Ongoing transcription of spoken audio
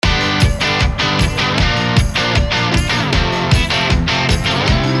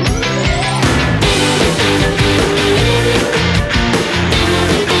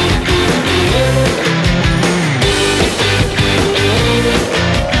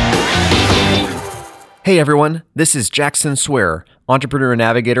Hey everyone, this is Jackson Swear, entrepreneur and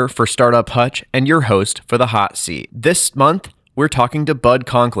navigator for Startup Hutch and your host for The Hot Seat. This month, we're talking to Bud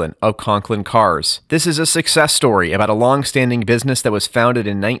Conklin of Conklin Cars. This is a success story about a long-standing business that was founded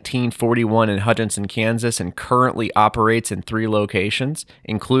in 1941 in Hutchinson, Kansas, and currently operates in 3 locations,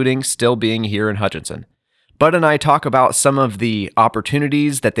 including still being here in Hutchinson. Bud and I talk about some of the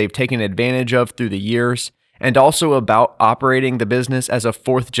opportunities that they've taken advantage of through the years, and also about operating the business as a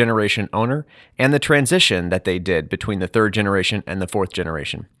 4th generation owner and the transition that they did between the 3rd generation and the 4th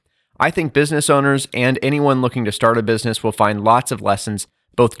generation. I think business owners and anyone looking to start a business will find lots of lessons,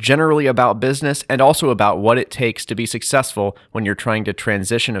 both generally about business and also about what it takes to be successful when you're trying to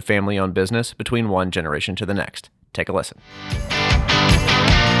transition a family-owned business between one generation to the next. Take a listen.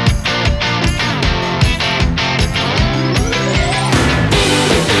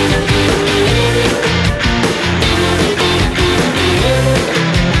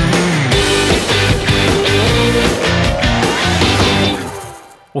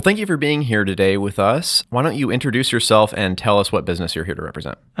 Well, thank you for being here today with us. Why don't you introduce yourself and tell us what business you're here to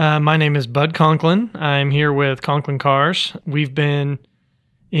represent? My name is Bud Conklin. I'm here with Conklin Cars. We've been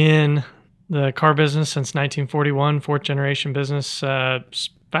in the car business since 1941, 4th generation business,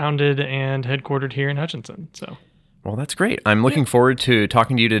 founded and headquartered here in Hutchinson. Well, that's great. I'm looking forward to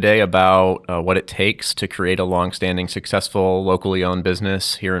talking to you today about what it takes to create a long-standing, successful, locally owned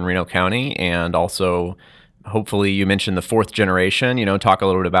business here in Reno County, and also hopefully you mentioned the 4th generation, talk a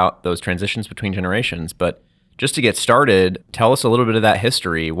little bit about those transitions between generations. But just to get started, tell us a little bit of that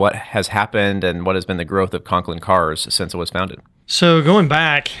history. What has happened and what has been the growth of Conklin Cars since it was founded? So going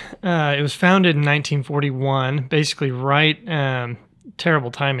back, it was founded in 1941, basically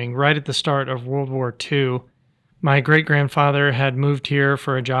terrible timing, right at the start of World War II. My great-grandfather had moved here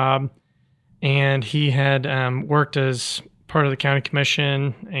for a job, and he had worked as part of the county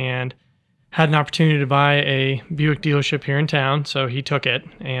commission and had an opportunity to buy a Buick dealership here in town, so he took it.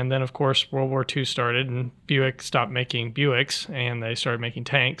 And then, of course, World War II started, and Buick stopped making Buicks, and they started making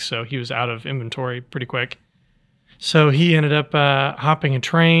tanks, so he was out of inventory pretty quick. So he ended up hopping a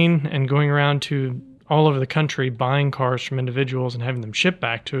train and going around to all over the country buying cars from individuals and having them shipped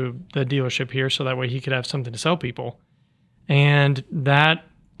back to the dealership here, so that way he could have something to sell people. And that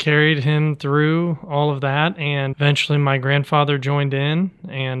carried him through all of that, and eventually my grandfather joined in,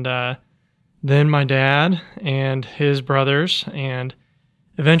 and then my dad and his brothers, and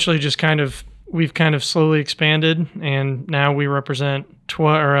eventually we've kind of slowly expanded, and now we represent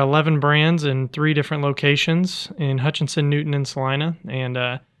 11 brands in 3 different locations in Hutchinson, Newton, and Salina.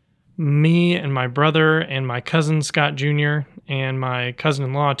 And me and my brother and my cousin Scott Jr. and my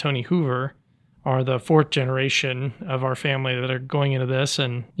cousin-in-law Tony Hoover are the 4th generation of our family that are going into this.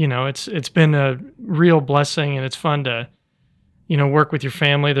 And it's been a real blessing, and it's fun to work with your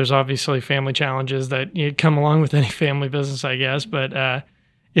family. There's obviously family challenges that come along with any family business, I guess, but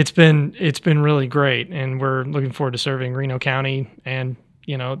it's been really great, and we're looking forward to serving Reno County and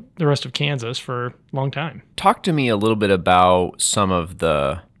the rest of Kansas for a long time. Talk to me a little bit about some of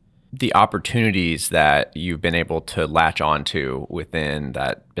the opportunities that you've been able to latch onto within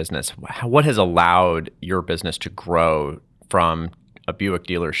that business. What has allowed your business to grow from a Buick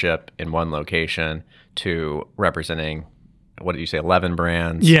dealership in one location to representing, what did you say, 11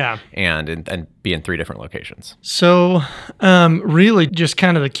 brands? Yeah. And be in 3 different locations. So really just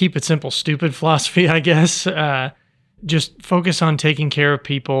kind of the keep it simple, stupid philosophy, I guess. Just focus on taking care of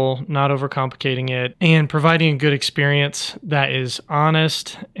people, not overcomplicating it, and providing a good experience that is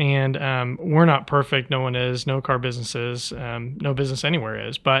honest. And we're not perfect. No one is. No car business is. No business anywhere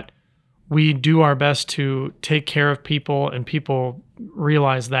is. But we do our best to take care of people, and people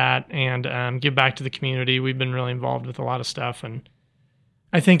realize that, and give back to the community. We've been really involved with a lot of stuff, and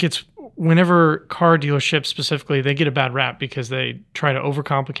I think it's whenever car dealerships specifically, they get a bad rap because they try to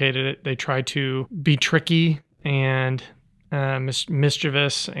overcomplicate it. They try to be tricky and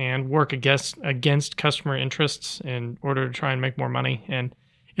mischievous and work against customer interests in order to try and make more money. And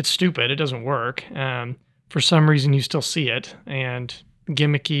it's stupid. It doesn't work. For some reason, you still see it, and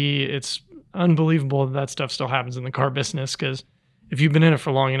gimmicky. It's unbelievable that stuff still happens in the car business, because if you've been in it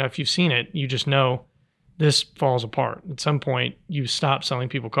for long enough, you've seen it. You just know this falls apart. At some point, you stop selling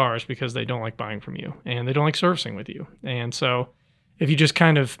people cars because they don't like buying from you and they don't like servicing with you. And so if you just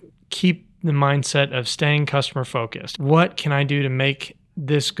kind of keep the mindset of staying customer focused, what can I do to make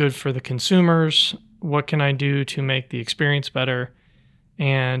this good for the consumers? What can I do to make the experience better?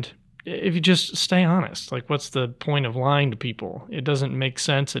 And if you just stay honest, like, what's the point of lying to people? It doesn't make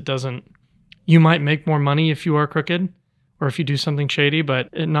sense. You might make more money if you are crooked or if you do something shady, but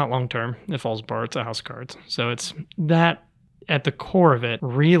not long term. It falls apart. It's a house of cards. So it's that at the core of it,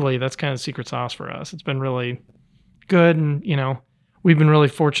 really, that's kind of the secret sauce for us. It's been really good. And, we've been really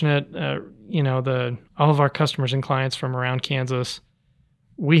fortunate. All of our customers and clients from around Kansas,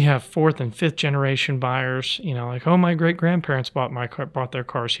 we have fourth and fifth generation buyers, like, oh, my great grandparents bought their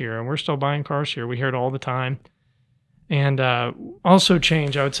cars here, and we're still buying cars here. We hear it all the time. And also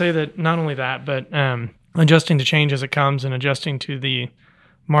change. I would say that not only that, but adjusting to change as it comes and adjusting to the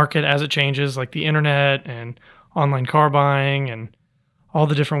market as it changes, like the internet and online car buying and all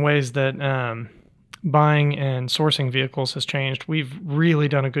the different ways that buying and sourcing vehicles has changed. We've really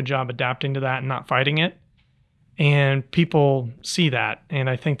done a good job adapting to that and not fighting it. And people see that. And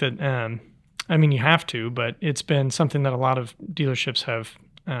I think that, you have to, but it's been something that a lot of dealerships have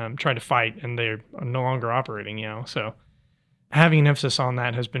tried to fight, and they're no longer operating, So having an emphasis on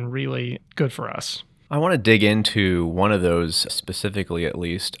that has been really good for us. I want to dig into one of those specifically, at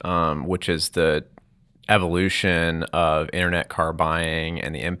least, which is the evolution of internet car buying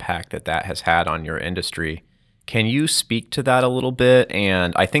and the impact that that has had on your industry. Can you speak to that a little bit?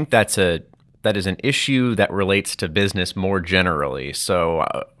 And I think that is an issue that relates to business more generally. So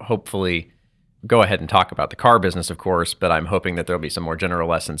hopefully, go ahead and talk about the car business, of course, but I'm hoping that there'll be some more general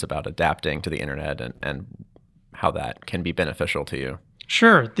lessons about adapting to the internet and how that can be beneficial to you.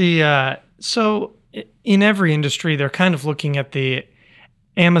 Sure. So in every industry, they're kind of looking at the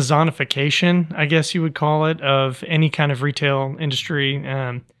Amazonification, I guess you would call it, of any kind of retail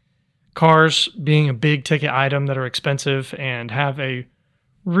industry. Cars being a big ticket item that are expensive and have a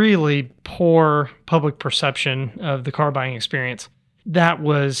really poor public perception of the car buying experience. That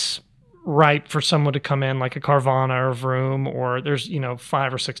was ripe for someone to come in like a Carvana or Vroom, or there's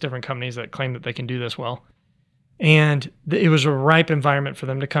 5 or 6 different companies that claim that they can do this well. And it was a ripe environment for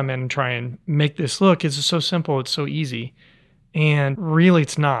them to come in and try and make this look. It's so simple. It's so easy. And really,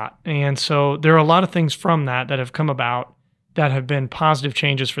 it's not. And so there are a lot of things from that have come about that have been positive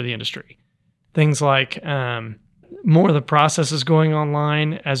changes for the industry. Things like more of the processes going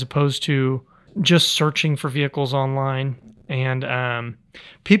online as opposed to just searching for vehicles online. And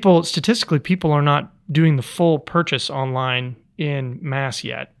statistically, people are not doing the full purchase online in mass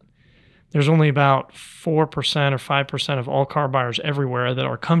yet. There's only about 4% or 5% of all car buyers everywhere that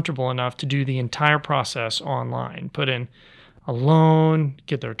are comfortable enough to do the entire process online, put in a loan,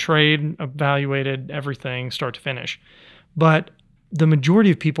 get their trade evaluated, everything start to finish. But the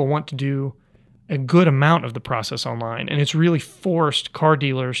majority of people want to do a good amount of the process online, and it's really forced car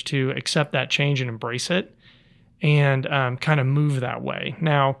dealers to accept that change and embrace it and kind of move that way.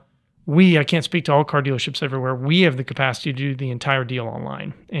 Now, I can't speak to all car dealerships everywhere. We have the capacity to do the entire deal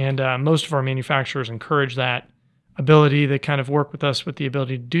online. And most of our manufacturers encourage that ability. They kind of work with us with the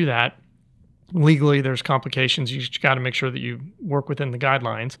ability to do that. Legally, there's complications. You got to make sure that you work within the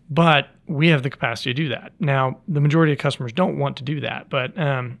guidelines. But we have the capacity to do that. Now, the majority of customers don't want to do that. But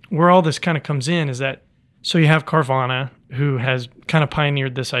where all this kind of comes in is that, so you have Carvana, who has kind of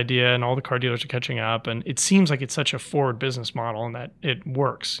pioneered this idea, and all the car dealers are catching up. And it seems like it's such a forward business model and that it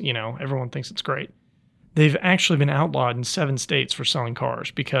works. Everyone thinks it's great. They've actually been outlawed in 7 states for selling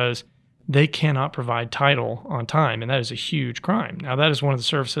cars because they cannot provide title on time. And that is a huge crime. Now, that is one of the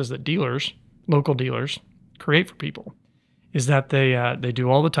services that local dealers create for people, is that they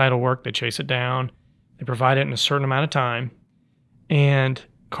do all the title work, they chase it down, they provide it in a certain amount of time. And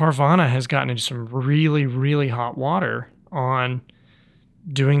Carvana has gotten into some really, really hot water on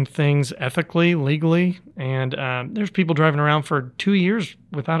doing things ethically, legally, and there's people driving around for 2 years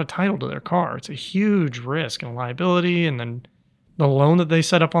without a title to their car. It's a huge risk and liability, and then the loan that they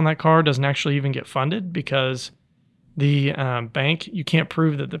set up on that car doesn't actually even get funded because the bank, you can't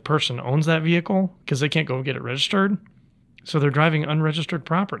prove that the person owns that vehicle because they can't go get it registered. So they're driving unregistered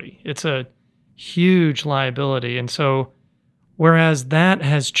property. It's a huge liability. And so whereas that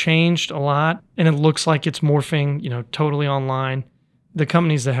has changed a lot and it looks like it's morphing, totally online, the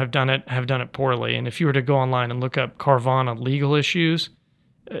companies that have done it poorly. And if you were to go online and look up Carvana legal issues,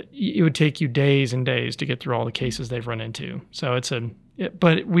 it would take you days and days to get through all the cases they've run into. So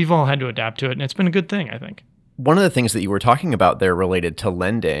but we've all had to adapt to it, and it's been a good thing, I think. One of the things that you were talking about there related to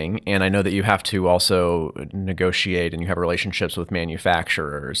lending, and I know that you have to also negotiate and you have relationships with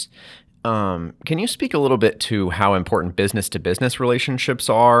manufacturers. Can you speak a little bit to how important business-to-business relationships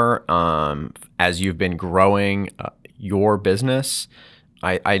are as you've been growing your business?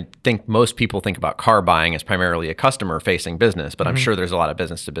 I think most people think about car buying as primarily a customer-facing business, but I'm sure there's a lot of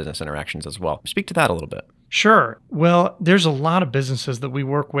business-to-business interactions as well. Speak to that a little bit. Sure. Well, there's a lot of businesses that we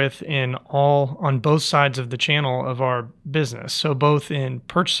work with on both sides of the channel of our business. So both in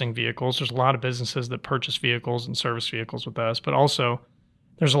purchasing vehicles, there's a lot of businesses that purchase vehicles and service vehicles with us, but also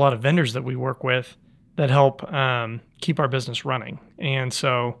there's a lot of vendors that we work with that help keep our business running. And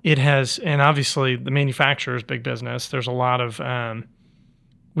so it has, and obviously the manufacturer is big business. There's a lot of,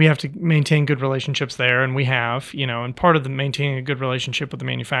 we have to maintain good relationships there, and we have, and part of the maintaining a good relationship with the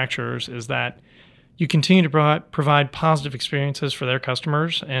manufacturers is that you continue to provide positive experiences for their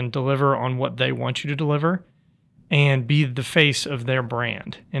customers and deliver on what they want you to deliver and be the face of their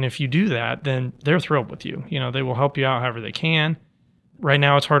brand. And if you do that, then they're thrilled with you. They will help you out however they can. Right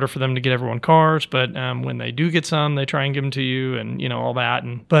now, it's harder for them to get everyone cars, but when they do get some, they try and give them to you and, all that.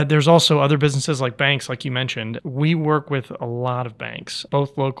 But there's also other businesses like banks, like you mentioned. We work with a lot of banks,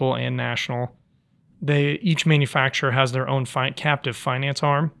 both local and national. Each manufacturer has their own captive finance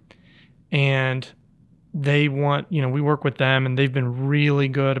arm, and they want, we work with them, and they've been really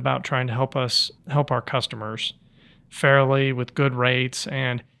good about trying to help our customers fairly with good rates.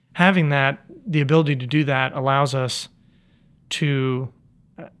 And having the ability to do that allows us to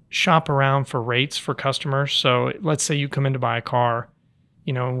shop around for rates for customers. So let's say you come in to buy a car,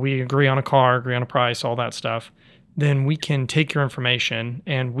 we agree on a car, agree on a price, all that stuff. Then we can take your information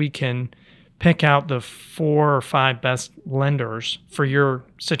and we can pick out the 4 or 5 best lenders for your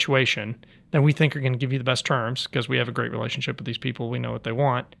situation that we think are going to give you the best terms, because we have a great relationship with these people. We know what they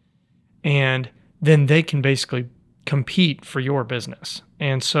want. And then they can basically compete for your business.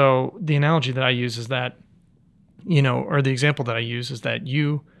 And so the analogy that I use is that, or the example that I use is that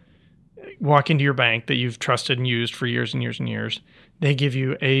you walk into your bank that you've trusted and used for years and years and years. They give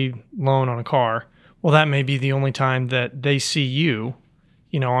you a loan on a car. Well, that may be the only time that they see you,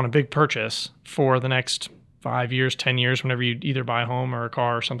 on a big purchase for the next 5 years, 10 years, whenever you either buy a home or a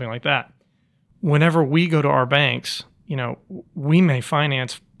car or something like that. Whenever we go to our banks, we may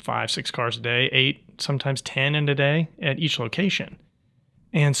finance 5, 6 cars a day, 8, sometimes 10 in a day at each location.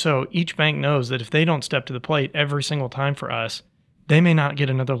 And so each bank knows that if they don't step to the plate every single time for us, they may not get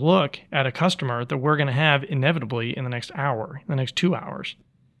another look at a customer that we're going to have inevitably in the next hour, the next 2 hours.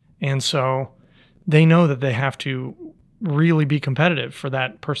 And so they know that they have to really be competitive for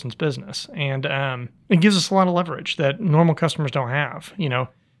that person's business. And it gives us a lot of leverage that normal customers don't have.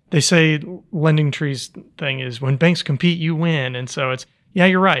 They say lending trees thing is when banks compete, you win. And so it's, yeah,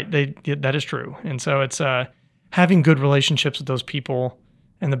 you're right. That is true. And so it's having good relationships with those people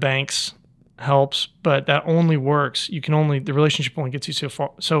and the banks helps, but that only works. The relationship only gets you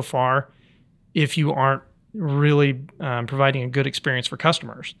so far if you aren't really providing a good experience for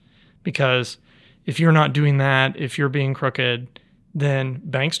customers. Because if you're not doing that, if you're being crooked, then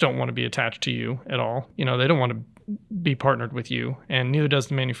banks don't want to be attached to you at all. They don't want to be partnered with you, and neither does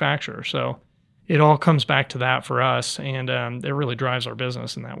the manufacturer. So it all comes back to that for us, and it really drives our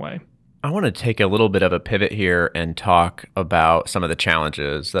business in that way. I want to take a little bit of a pivot here and talk about some of the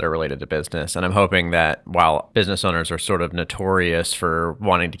challenges that are related to business. And I'm hoping that while business owners are sort of notorious for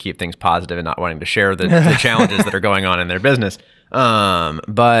wanting to keep things positive and not wanting to share the challenges that are going on in their business,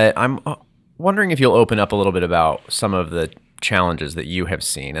 but I'm wondering if you'll open up a little bit about some of the challenges that you have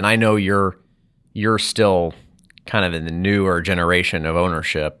seen. And I know you're still kind of in the newer generation of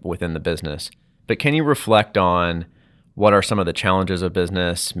ownership within the business, but can you reflect on what are some of the challenges of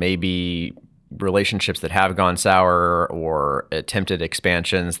business, maybe relationships that have gone sour or attempted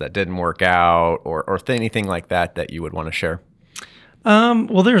expansions that didn't work out or anything like that you would want to share?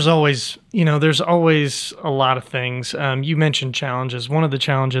 Well, there's always a lot of things. You mentioned challenges. One of the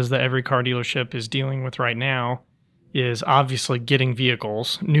challenges that every car dealership is dealing with right now is obviously getting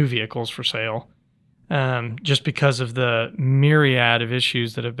new vehicles for sale. Just because of the myriad of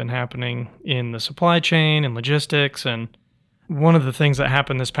issues that have been happening in the supply chain and logistics. And one of the things that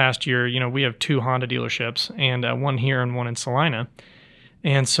happened this past year, we have 2 Honda dealerships, and one here and one in Salina.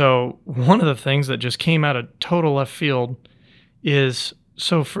 And so one of the things that just came out of total left field is,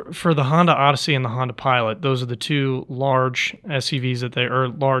 so for the Honda Odyssey and the Honda Pilot, those are the 2 large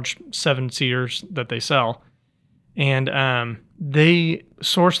SUVs large 7-seaters that they sell. And they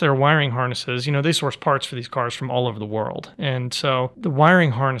source their wiring harnesses. They source parts for these cars from all over the world. And so the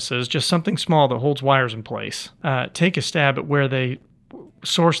wiring harnesses, just something small that holds wires in place, take a stab at where they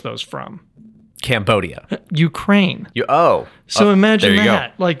source those from. Cambodia. Ukraine. So imagine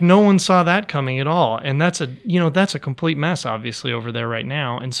that. Like, no one saw that coming at all. And that's a complete mess, obviously, over there right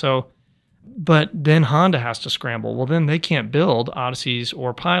now. And so, but then Honda has to scramble. Well, then they can't build Odysseys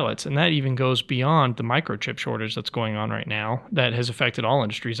or Pilots. And that even goes beyond the microchip shortage that's going on right now that has affected all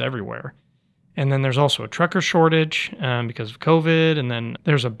industries everywhere. And then there's also a trucker shortage because of COVID. And then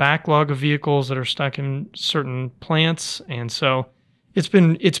there's a backlog of vehicles that are stuck in certain plants. And so it's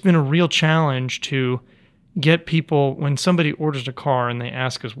been a real challenge to get people, when somebody orders a car and they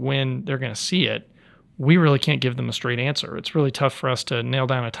ask us when they're going to see it, we really can't give them a straight answer. It's really tough for us to nail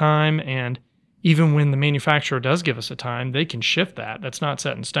down a time, and even when the manufacturer does give us a time, they can shift that. That's not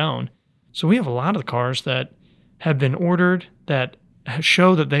set in stone. So we have a lot of the cars that have been ordered that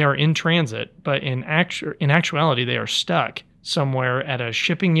show that they are in transit, but in actuality, they are stuck somewhere at a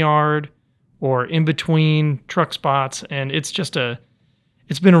shipping yard or in between truck spots. And it's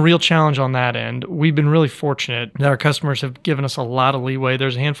been a real challenge on that end. We've been really fortunate that our customers have given us a lot of leeway.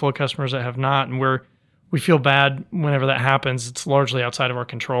 There's a handful of customers that have not, and we feel bad whenever that happens. It's largely outside of our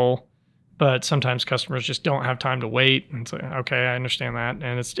control, but sometimes customers just don't have time to wait. And it's like, okay, I understand that.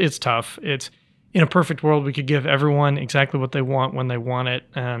 And it's tough. It's in a perfect world, we could give everyone exactly what they want when they want it.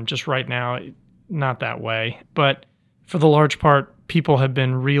 Just right now, not that way. But for the large part, people have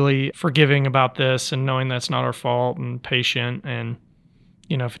been really forgiving about this and knowing that's not our fault and patient. And,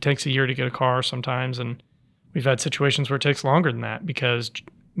 if it takes a year to get a car sometimes, and we've had situations where it takes longer than that because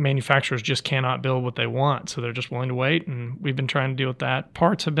manufacturers just cannot build what they want. So they're just willing to wait. And we've been trying to deal with that.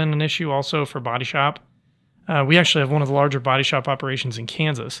 Parts have been an issue also for body shop. We actually have one of the larger body shop operations in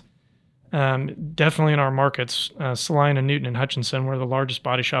Kansas. Definitely in our markets, Salina, Newton, and Hutchinson, we're the largest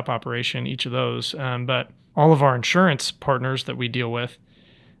body shop operation, each of those. But all of our insurance partners that we deal with,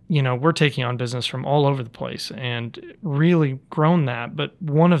 we're taking on business from all over the place and really grown that. But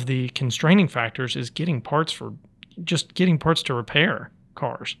one of the constraining factors is getting parts to repair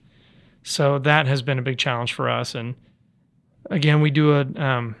cars. So that has been a big challenge for us. And again, we do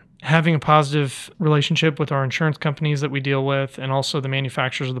having a positive relationship with our insurance companies that we deal with and also the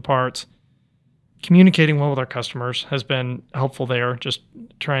manufacturers of the parts. Communicating well with our customers has been helpful there, just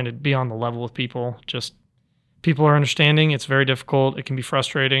trying to be on the level with people. Just people are understanding. It's very difficult. It can be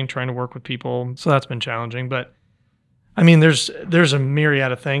frustrating trying to work with people. So that's been challenging. But I mean, there's a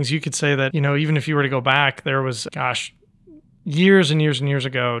myriad of things. You could say that, even if you were to go back, there was, years and years and years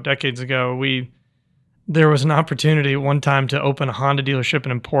ago, decades ago, there was an opportunity at one time to open a Honda dealership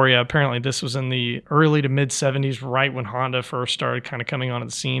in Emporia. Apparently this was in the early to mid 70s, right when Honda first started kind of coming onto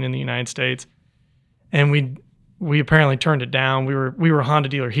the scene in the United States. And we apparently turned it down. We were a Honda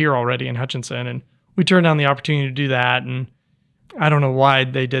dealer here already in Hutchinson, and we turned down the opportunity to do that. And I don't know why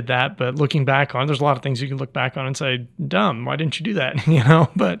they did that, but looking back on it, there's a lot of things you can look back on and say, dumb, why didn't you do that?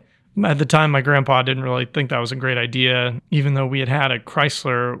 But at the time, my grandpa didn't really think that was a great idea, even though we had a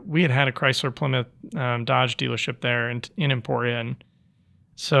Chrysler Plymouth Dodge dealership there in Emporia. And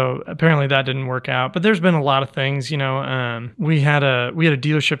so apparently that didn't work out. But there's been a lot of things, we had a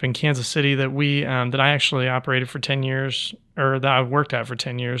dealership in Kansas City that that I actually operated for 10 years, or that I worked at for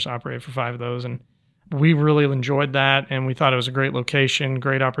 10 years, operated for 5 of those. And we really enjoyed that, and we thought it was a great location,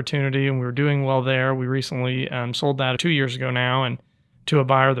 great opportunity, and we were doing well there. We recently sold that 2 years ago now, and to a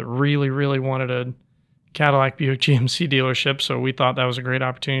buyer that really, really wanted a Cadillac Buick GMC dealership. So we thought that was a great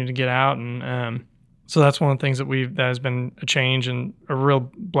opportunity to get out. And so that's one of the things that has been a change and a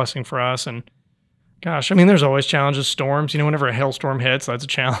real blessing for us. And gosh, I mean, there's always challenges, storms. Whenever a hailstorm hits, that's a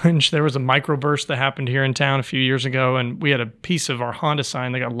challenge. There was a microburst that happened here in town a few years ago, and we had a piece of our Honda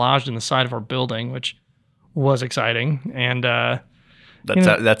sign that got lodged in the side of our building, which was exciting. And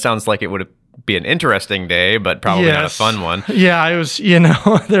that sounds like it would be an interesting day, but probably not a fun one. Yeah, it was,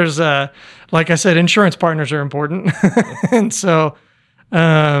 there's like I said, insurance partners are important. And so,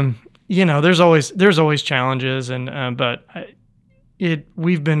 there's always challenges, and but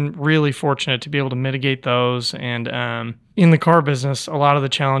we've been really fortunate to be able to mitigate those. And in the car business, a lot of the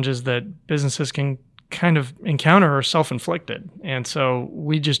challenges that businesses can kind of encounter are self-inflicted. And so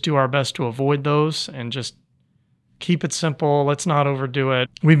we just do our best to avoid those and just keep it simple. Let's not overdo it.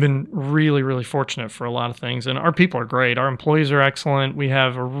 We've been really, really fortunate for a lot of things. And our people are great. Our employees are excellent. We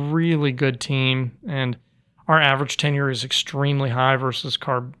have a really good team. And our average tenure is extremely high versus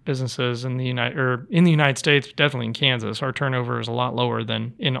car businesses in the United States, definitely in Kansas. Our turnover is a lot lower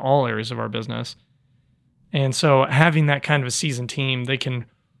than in all areas of our business. And so having that kind of a seasoned team, they can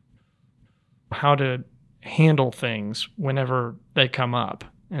how to handle things whenever they come up.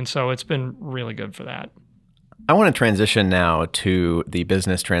 And so it's been really good for that. I want to transition now to the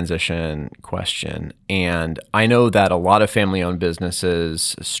business transition question. And I know that a lot of family-owned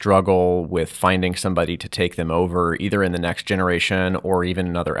businesses struggle with finding somebody to take them over, either in the next generation or even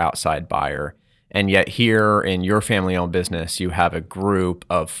another outside buyer. And yet here in your family-owned business, you have a group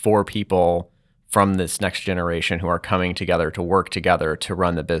of 4 people from this next generation who are coming together to work together to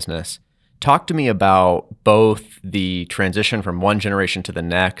run the business. Talk to me about both the transition from one generation to the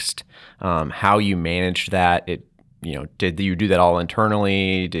next, how you managed that. Did you do that all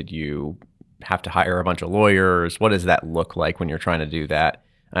internally? Did you have to hire a bunch of lawyers? What does that look like when you're trying to do that,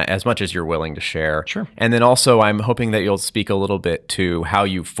 as much as you're willing to share? Sure. And then also, I'm hoping that you'll speak a little bit to how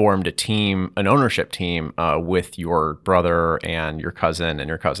you formed a team, an ownership team, with your brother and your cousin and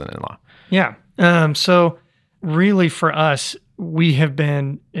your cousin-in-law. Yeah. So really for us, we have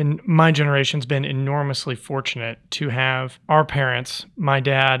been, in my generation's been enormously fortunate to have our parents, my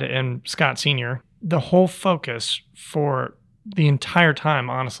dad and Scott Sr., the whole focus for the entire time,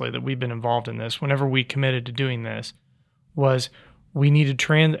 honestly, that we've been involved in this, whenever we committed to doing this, was we need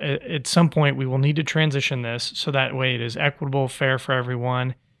to at some point we will need to transition this so that way it is equitable, fair for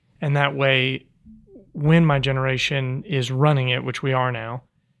everyone. And that way, when my generation is running it, which we are now,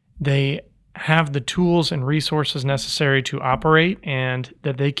 they have the tools and resources necessary to operate and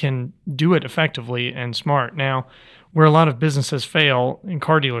that they can do it effectively and smart. Now, where a lot of businesses fail and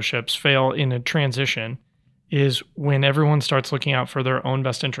car dealerships fail in a transition is when everyone starts looking out for their own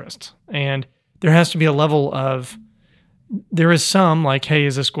best interests. And there has to be a level of, there is some like, hey,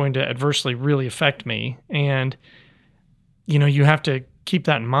 is this going to adversely really affect me? And, you have to keep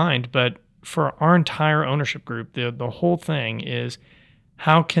that in mind. But for our entire ownership group, the whole thing is,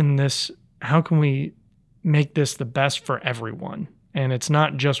 how can we make this the best for everyone? And it's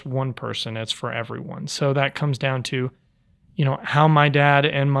not just one person, it's for everyone. So that comes down to, how my dad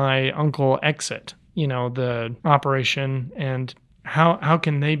and my uncle exit, the operation, and how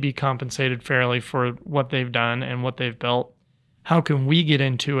can they be compensated fairly for what they've done and what they've built? How can we get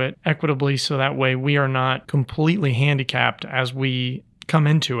into it equitably so that way we are not completely handicapped as we come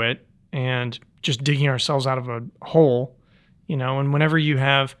into it and just digging ourselves out of a hole, and whenever you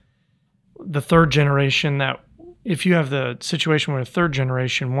have the third generation, that if you have the situation where a third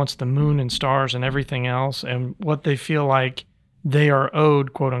generation wants the moon and stars and everything else and what they feel like they are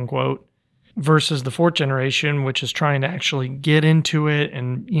owed, quote unquote, versus the fourth generation, which is trying to actually get into it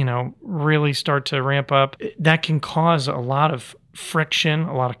and, really start to ramp up, that can cause a lot of friction,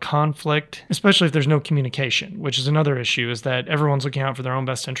 a lot of conflict, especially if there's no communication, which is another issue, is that everyone's looking out for their own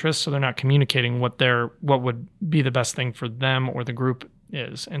best interests, so they're not communicating what would be the best thing for them or the group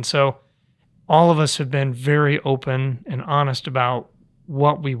is. And so all of us have been very open and honest about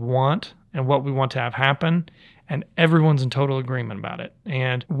what we want and what we want to have happen, and everyone's in total agreement about it.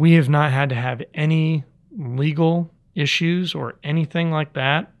 And we have not had to have any legal issues or anything like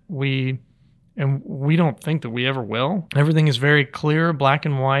that. We don't think that we ever will. Everything is very clear, black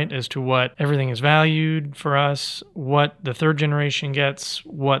and white, as to what everything is valued for us, what the third generation gets,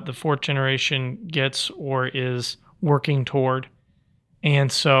 what the fourth generation gets or is working toward.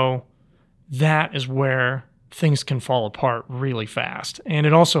 And so that is where things can fall apart really fast. And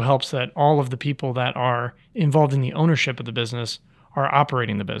it also helps that all of the people that are involved in the ownership of the business are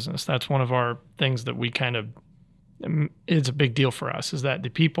operating the business. That's one of our things that we it's a big deal for us, is that the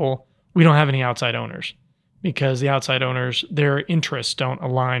people, we don't have any outside owners, because the outside owners, their interests don't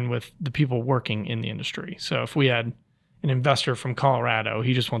align with the people working in the industry. So if we had an investor from Colorado,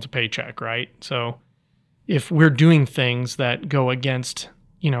 he just wants a paycheck, right? So if we're doing things that go against,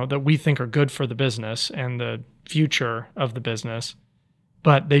 that we think are good for the business and the future of the business,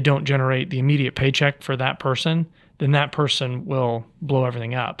 but they don't generate the immediate paycheck for that person, then that person will blow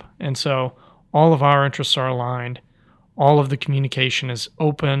everything up. And so all of our interests are aligned. All of the communication is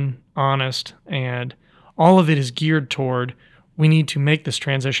open, honest, and all of it is geared toward, we need to make this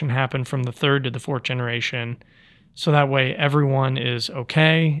transition happen from the third to the fourth generation, so that way everyone is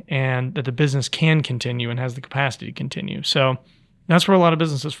okay and that the business can continue and has the capacity to continue. So that's where a lot of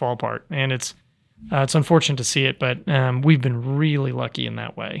businesses fall apart, and it's unfortunate to see it, but we've been really lucky in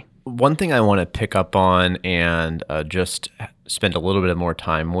that way. One thing I want to pick up on and just spend a little bit more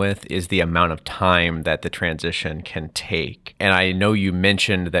time with is the amount of time that the transition can take. And I know you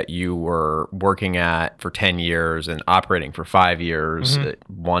mentioned that you were working for 10 years and operating for 5 years at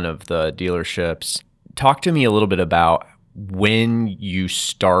one of the dealerships. Talk to me a little bit about when you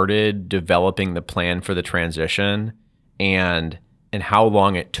started developing the plan for the transition and how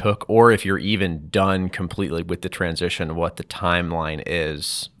long it took, or if you're even done completely with the transition, what the timeline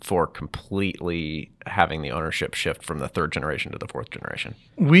is for completely having the ownership shift from the third generation to the fourth generation.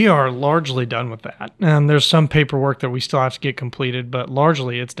 We are largely done with that. There's some paperwork that we still have to get completed, but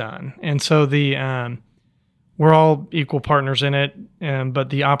largely it's done. And so we're all equal partners in it,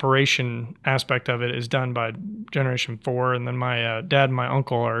 but the operation aspect of it is done by Generation 4, and then my dad and my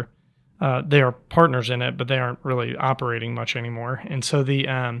uncle are they are partners in it, but they aren't really operating much anymore. And so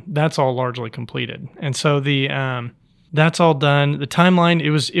that's all largely completed. And so that's all done. The timeline,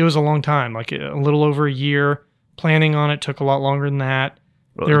 it was a long time, like a little over a year. Planning on it took a lot longer than that.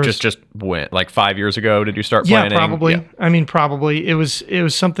 Well, just went like 5 years ago. Did you start planning? Yeah, probably. Yeah. I mean, probably. It was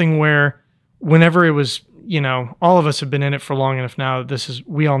something where whenever it was, all of us have been in it for long enough now.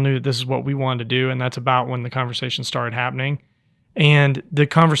 We all knew this is what we wanted to do, and that's about when the conversation started happening. And the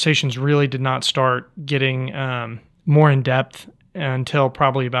conversations really did not start getting more in depth until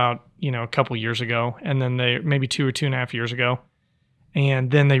probably about, a couple years ago. And then maybe 2.5 years ago.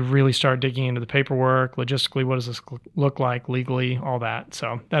 And then they really started digging into the paperwork, logistically, what does this look like legally, all that.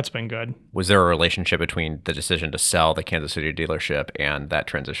 So that's been good. Was there a relationship between the decision to sell the Kansas City dealership and that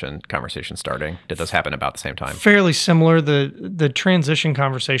transition conversation starting? Did those happen about the same time? Fairly similar. The transition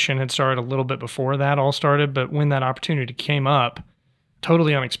conversation had started a little bit before that all started, but when that opportunity came up,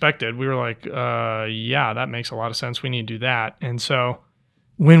 totally unexpected, we were like, yeah, that makes a lot of sense. We need to do that. And so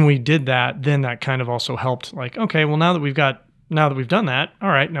when we did that, then that kind of also helped, like, okay, well, now that we've done that, all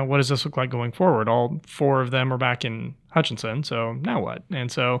right, now what does this look like going forward? All 4 of them are back in Hutchinson, so now what?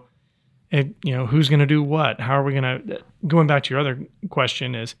 And so, who's going to do what? How are we going to, going back to your other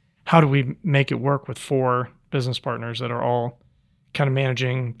question is, how do we make it work with 4 business partners that are all kind of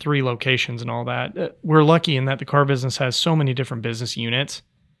managing 3 locations and all that? We're lucky in that the car business has so many different business units.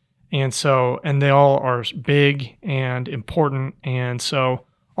 And they all are big and important. And so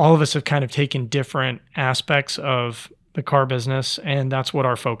all of us have kind of taken different aspects of the car business, and that's what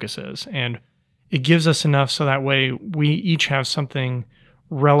our focus is. And it gives us enough so that way we each have something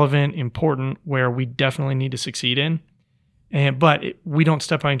relevant, important, where we definitely need to succeed in. But we don't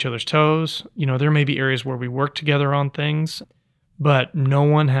step on each other's toes. There may be areas where we work together on things, but no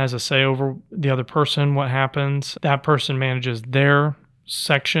one has a say over the other person, what happens. That person manages their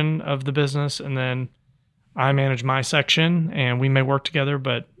section of the business, and then I manage my section, and we may work together,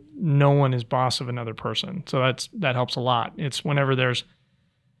 but no one is boss of another person. So that helps a lot. It's whenever there's,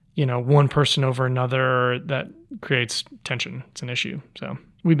 one person over another, that creates tension. It's an issue. So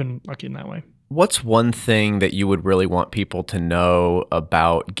we've been lucky in that way. What's one thing that you would really want people to know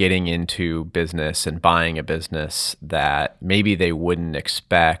about getting into business and buying a business that maybe they wouldn't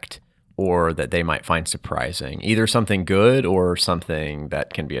expect or that they might find surprising? Either something good or something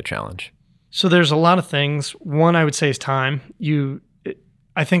that can be a challenge. So there's a lot of things. One I would say is time.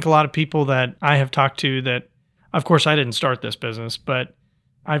 I think a lot of people that I have talked to that, of course, I didn't start this business, but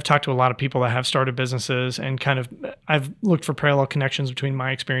I've talked to a lot of people that have started businesses and I've looked for parallel connections between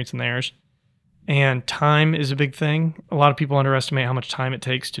my experience and theirs. And time is a big thing. A lot of people underestimate how much time it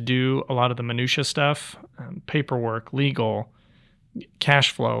takes to do a lot of the minutia stuff, paperwork, legal,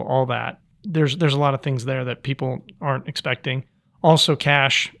 cash flow, all that. There's a lot of things there that people aren't expecting. Also,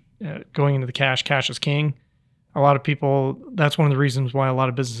 cash, going into the cash is king. A lot of people, that's one of the reasons why a lot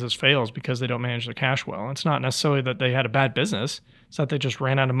of businesses fail is because they don't manage their cash well. It's not necessarily that they had a bad business. It's that they just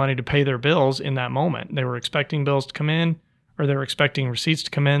ran out of money to pay their bills in that moment. They were expecting bills to come in, or they were expecting receipts to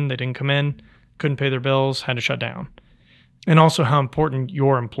come in. They didn't come in, couldn't pay their bills, had to shut down. And also how important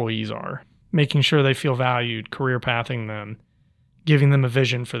your employees are, making sure they feel valued, career pathing them, giving them a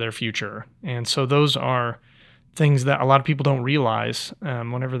vision for their future. And so those are things that a lot of people don't realize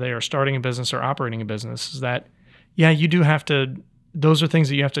whenever they are starting a business or operating a business, is that yeah, you do have to, those are things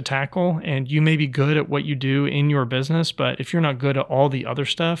that you have to tackle, and you may be good at what you do in your business, but if you're not good at all the other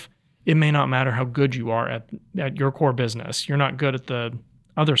stuff, it may not matter how good you are at your core business. You're not good at the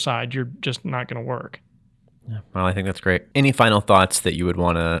other side, you're just not going to work. Yeah, well, I think that's great. Any final thoughts that you would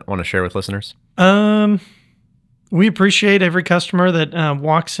want to share with listeners? We appreciate every customer that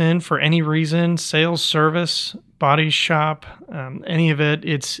walks in for any reason, sales, service, body shop, any of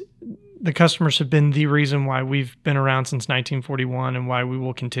it. The customers have been the reason why we've been around since 1941 and why we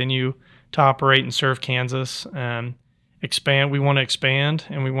will continue to operate and serve Kansas. Expand. We want to expand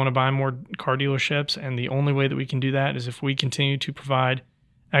and we want to buy more car dealerships. And the only way that we can do that is if we continue to provide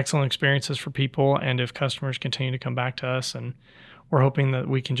excellent experiences for people and if customers continue to come back to us. And we're hoping that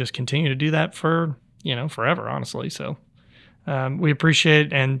we can just continue to do that for, forever, honestly. So we appreciate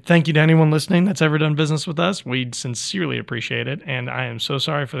it, and thank you to anyone listening that's ever done business with us. We sincerely appreciate it, and I am so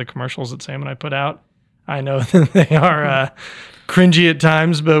sorry for the commercials that Sam and I put out. I know that they are cringy at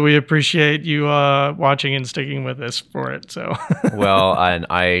times, but we appreciate you watching and sticking with us for it. So, well, and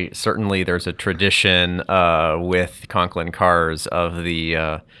I certainly there's a tradition with Conklin Cars of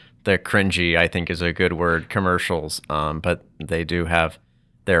the cringy, I think is a good word, commercials, but they do have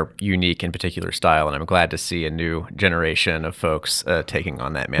their unique and particular style, and I'm glad to see a new generation of folks taking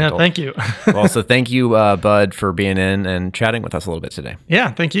on that mantle. Yeah, thank you. Well, so thank you, Bud, for being in and chatting with us a little bit today.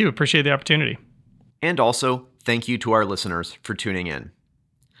 Yeah, thank you. Appreciate the opportunity. And also, thank you to our listeners for tuning in.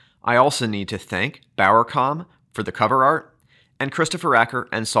 I also need to thank Bowercom for the cover art, and Christopher Acker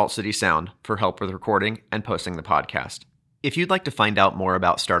and Salt City Sound for help with recording and posting the podcast. If you'd like to find out more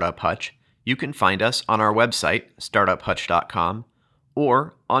about Startup Hutch, you can find us on our website, startuphutch.com,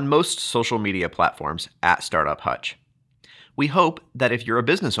 or on most social media platforms at Startup Hutch. We hope that if you're a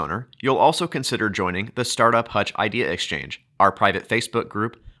business owner, you'll also consider joining the Startup Hutch Idea Exchange, our private Facebook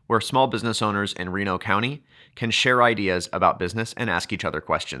group, where small business owners in Reno County can share ideas about business and ask each other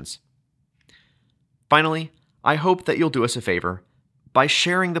questions. Finally, I hope that you'll do us a favor by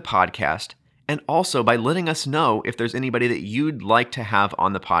sharing the podcast and also by letting us know if there's anybody that you'd like to have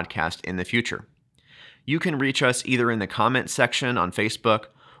on the podcast in the future. You can reach us either in the comments section on Facebook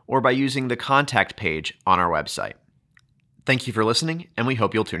or by using the contact page on our website. Thank you for listening, and we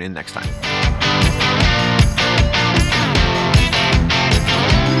hope you'll tune in next time.